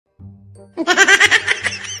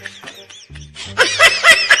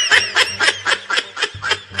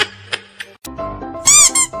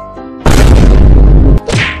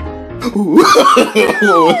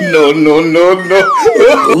No, no, no, no.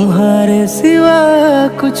 तुम्हारे सिवा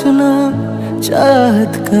कुछ ना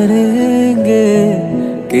चाहत करेंगे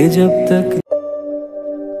कि जब तक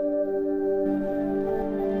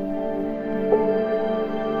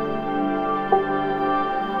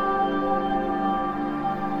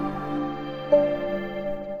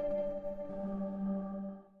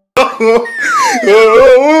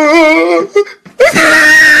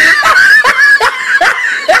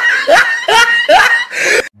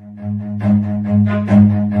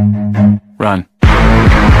Run.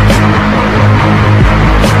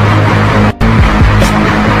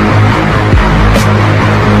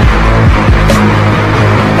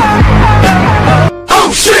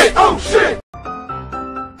 Oh shit! Oh shit!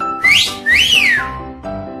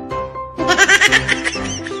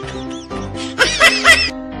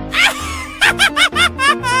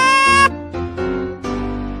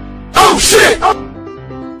 Oh shit!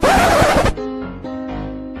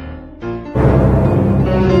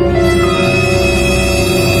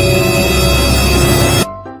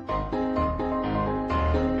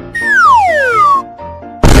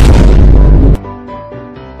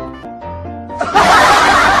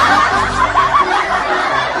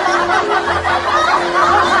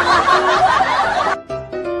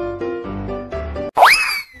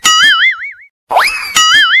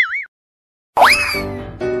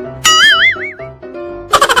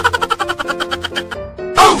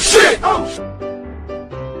 Oh shit! Oh shit!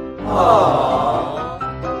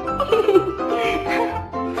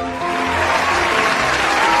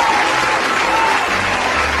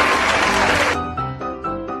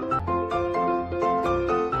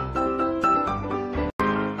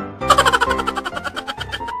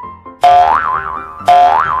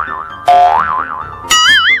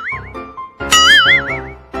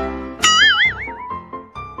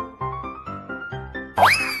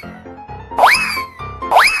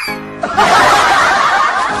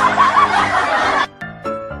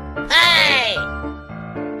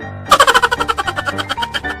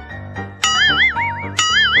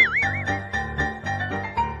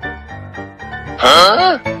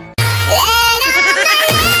 Huh?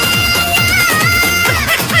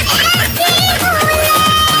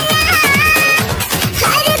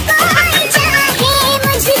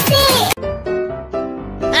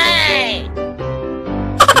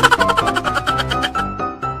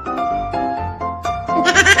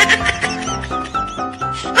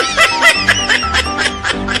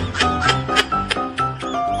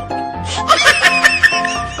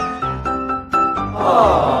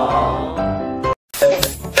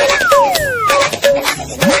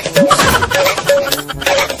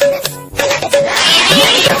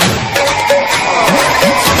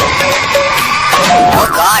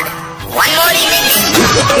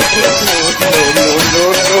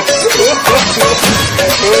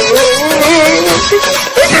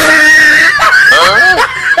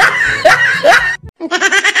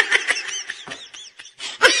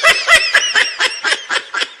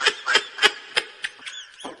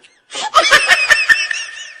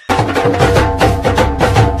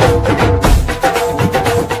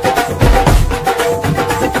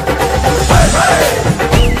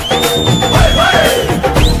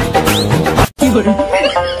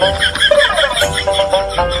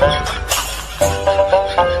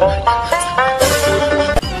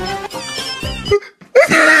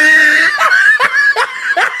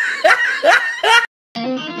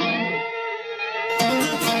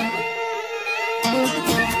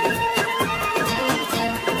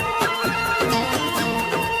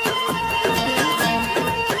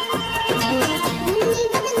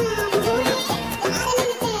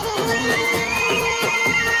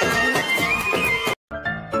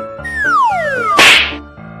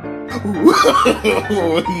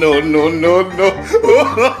 No, no, no, no.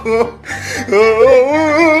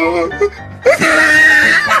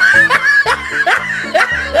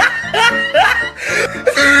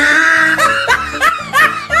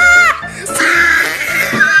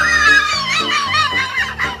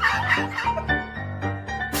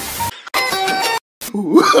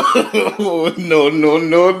 No, no,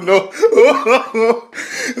 no, no.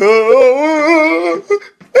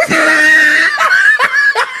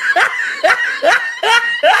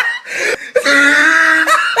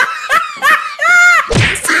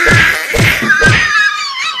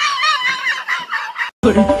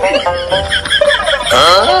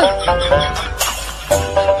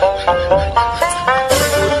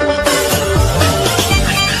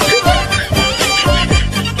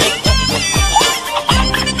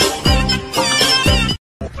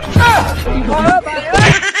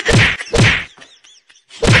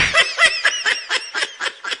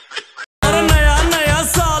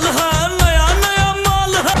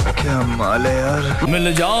 क्या माल है यार। मिल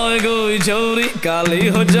जाए कोई चोरी काली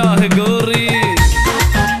हो जाए गोरी।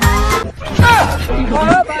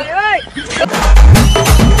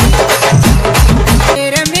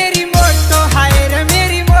 मेरी मोट तो हाय रे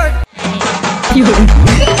मेरी मोट।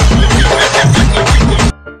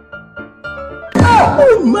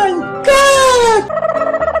 Oh my God!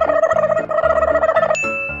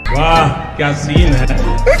 वाह क्या सीन है।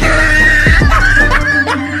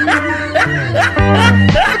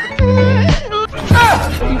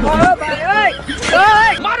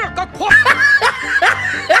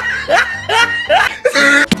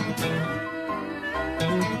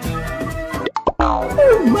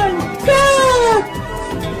 Oh my God!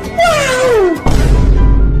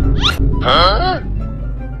 Wow!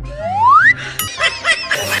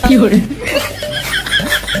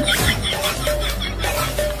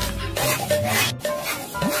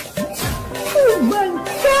 Oh my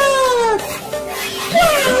God!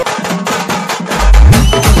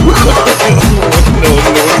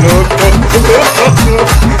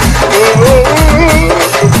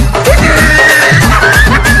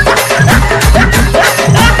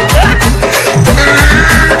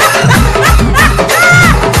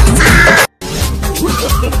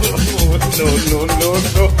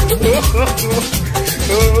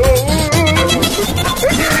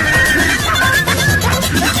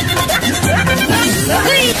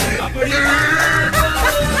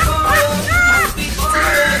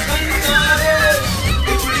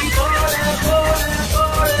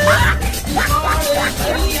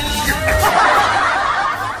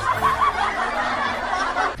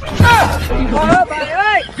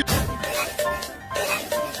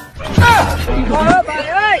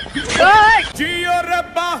 जियो रे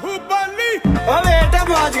बाहुबली। बेटे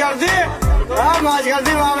मौज कर दी, मौज कर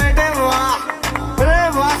दी वाह बेटे वाह। अरे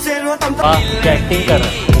वाह शेर वो तुम तो एक्टिंग कर रहा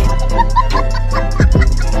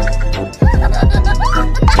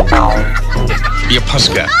ये फंस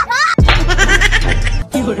गया।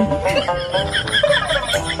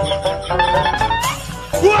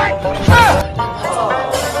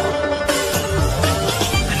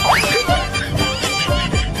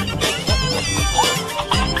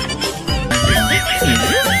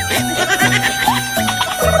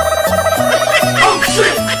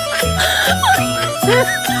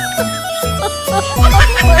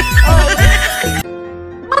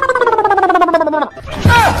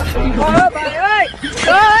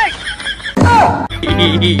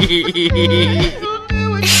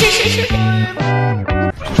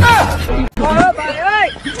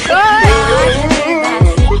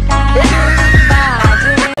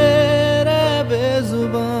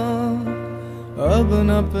 अब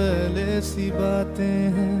न पहले सी बातें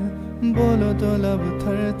हैं, बोलो तो लब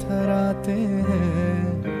थर थराते हैं।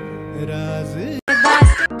 राज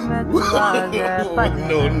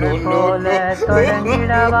No, no, no,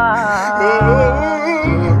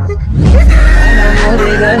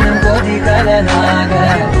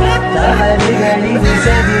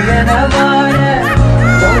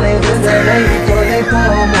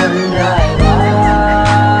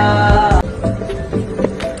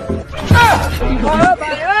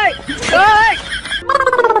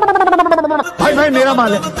 भाई भाई मेरा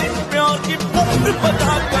माल है।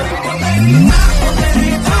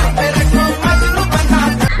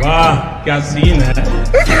 वाह क्या सीन है।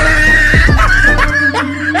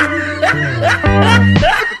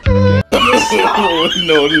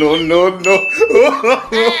 no, no, no, no. No, no, no, no.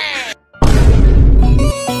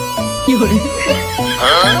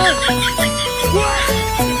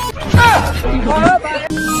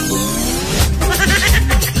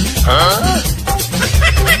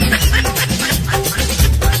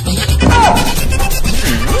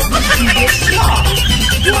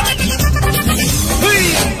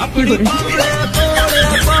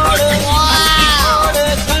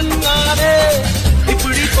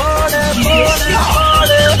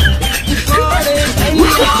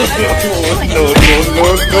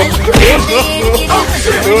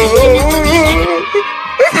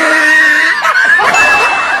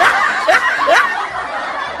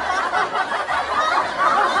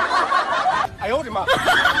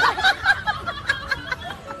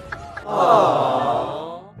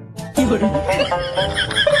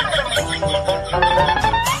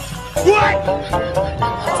 What?